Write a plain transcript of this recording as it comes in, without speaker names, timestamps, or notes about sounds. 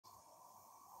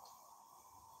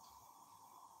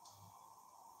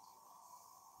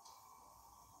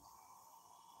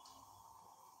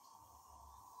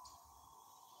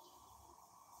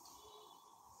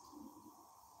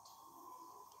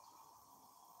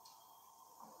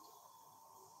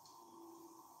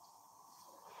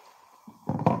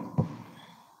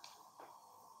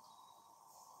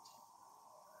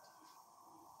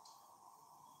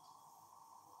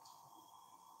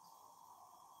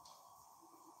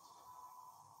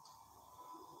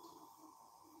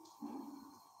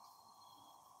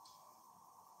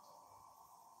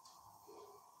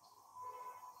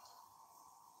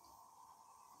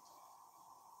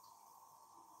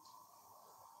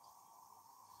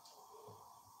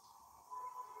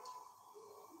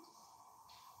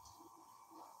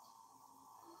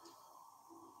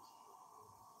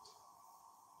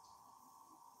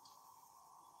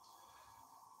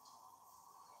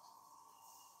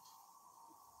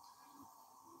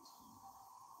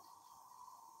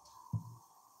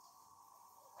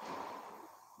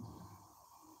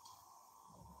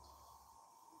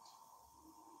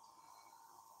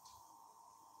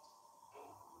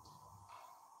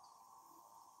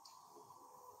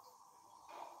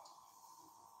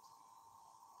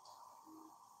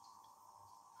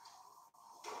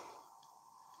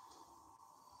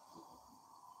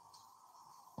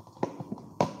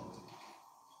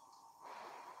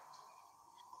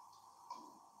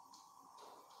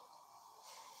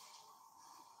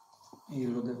ये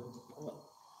लोग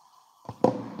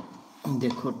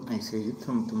देखो ऐसे ही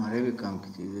तुम्हारे भी काम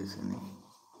की चीज़ ऐसे नहीं।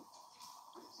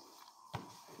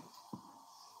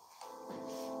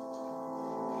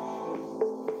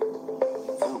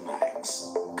 Thermax,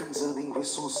 conserving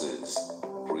resources,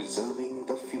 preserving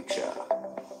the future.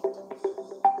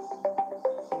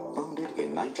 Founded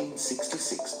in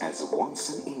 1966 as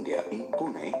Watson India in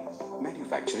Pune,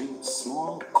 manufacturing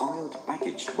small coiled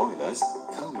packaged boilers,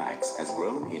 Thermax has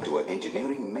grown into an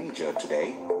engineering major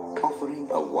today, offering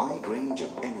a wide range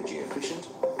of energy efficient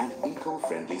and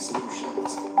eco-friendly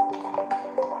solutions.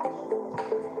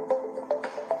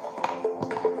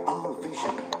 Our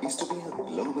vision is to be a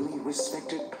globally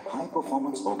respected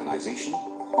high-performance organization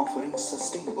offering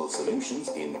sustainable solutions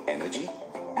in energy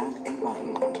and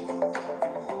environment.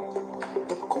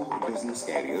 The core business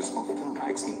areas of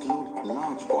Thermax include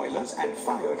large boilers and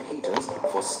fired heaters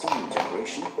for steam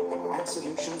generation and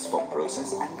solutions for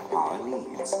process and power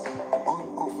needs. On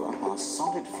offer are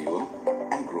solid fuel,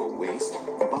 agro waste,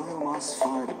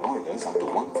 biomass-fired boilers up to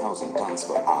 1,000 tons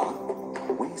per hour,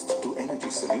 waste to energy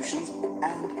solutions,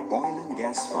 and oil and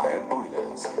gas-fired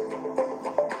boilers.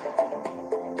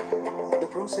 The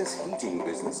process heating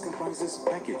business comprises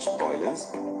packaged boilers,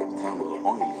 thermal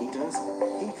oil heaters,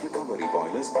 heat recovery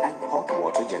boilers, and hot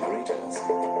water generators.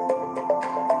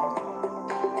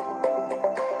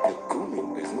 The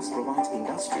cooling business provides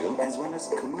industrial as well as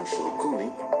commercial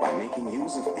cooling by making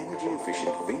use of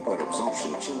energy-efficient vapor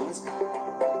absorption chillers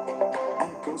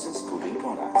and process cooling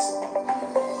products.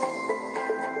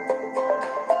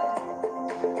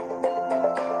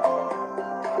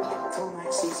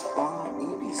 Thermax's power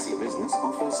EPC business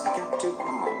offers captive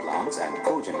power plants and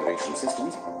cogeneration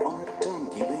systems on a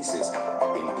turnkey basis,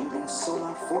 including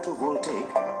solar photovoltaic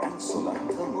and solar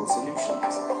thermal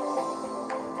solutions.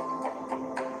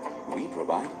 We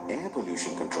provide air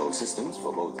pollution control systems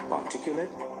for both particulate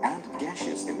and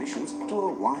gaseous emissions to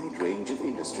a wide range of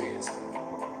industries.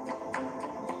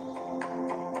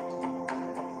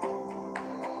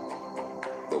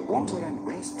 The water and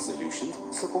waste solutions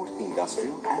support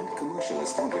industrial and commercial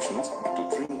establishments to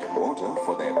treat water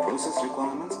for their process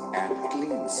requirements and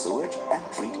clean sewage and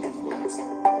treat effluents.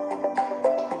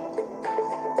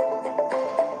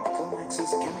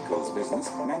 Thermax's chemicals business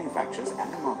manufactures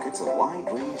and markets a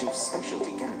wide range of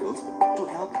specialty chemicals to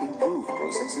help improve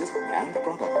processes and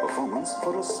product performance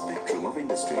for a spectrum of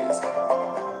industries.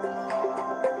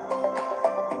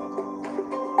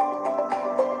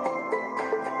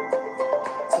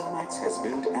 Has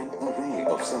built an array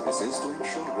of services to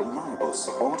ensure reliable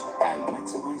support and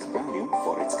maximize value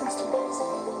for its customers.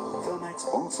 Thermax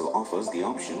also offers the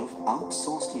option of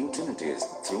outsourced utilities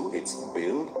through its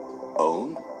build,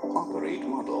 own, operate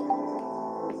model.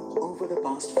 Over the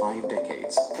past 5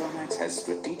 decades, Thermax has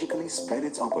strategically spread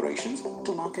its operations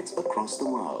to markets across the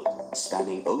world,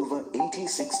 spanning over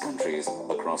 86 countries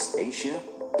across Asia,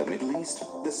 the Middle East,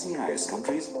 the CIS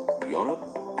countries, Europe,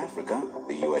 Africa,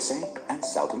 the USA, and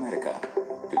South America.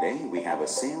 Today, we have a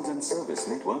sales and service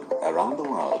network around the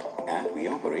world, and we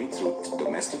operate through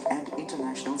domestic and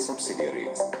international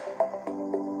subsidiaries.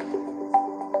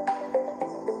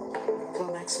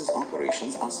 Thermax's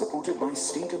operations are supported by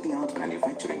state-of-the-art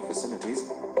manufacturing facilities,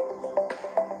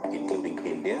 including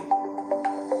India,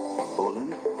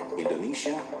 Poland,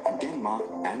 Indonesia, Denmark,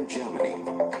 and Germany.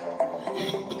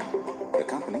 The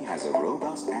company has a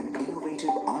robust and innovative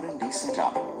R&D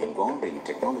setup involved in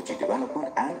technology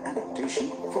development and adaptation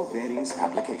for various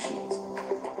applications.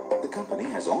 The company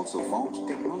has also formed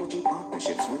technology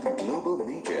partnerships with global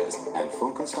majors and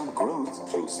focused on growth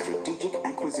through strategic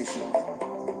acquisitions.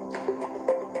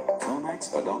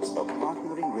 Thermax adopts a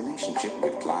partnering relationship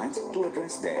with clients to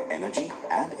address their energy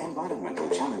and environmental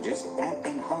challenges and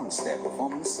enhance their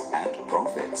performance and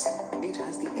profits. It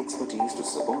has the expertise to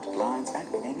support clients at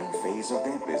any phase of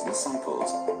their business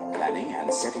cycles, planning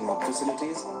and setting up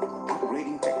facilities,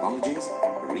 upgrading technologies,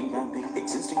 revamping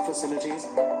existing facilities,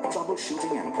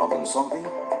 troubleshooting and problem solving,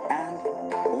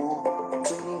 and/or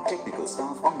training technical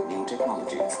staff on new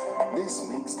technologies. This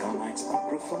makes Thermax a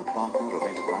preferred partner of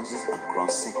enterprises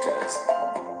across sectors.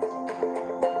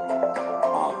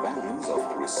 Our values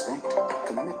of respect,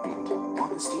 commitment,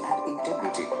 honesty and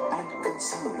integrity, and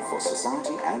concern for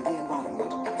society and the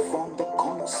environment form the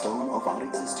cornerstone of our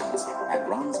existence and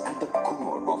runs at the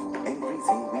core of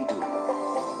everything we do.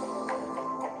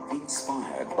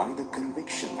 Inspired by the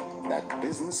conviction that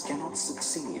business cannot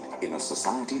succeed in a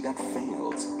society that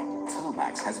fails,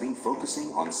 Thermax has been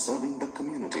focusing on serving the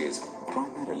communities,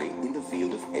 primarily in the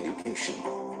field of education.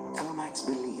 Thermax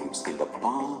believes in the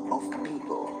power of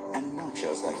people and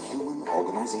nurtures a human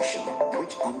organization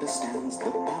which understands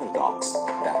the paradox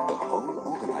that the whole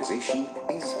organization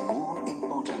is more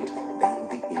important than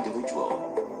the individual.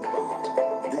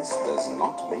 But this does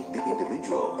not make the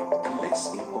individual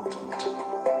less important.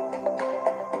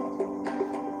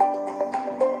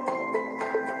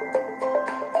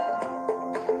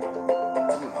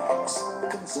 Thermax,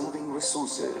 conserving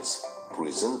resources,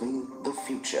 preserving the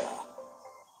future.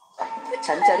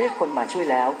 ฉันจะเรียกคนมาช่วย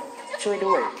แล้ว ช่วย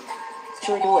ด้วย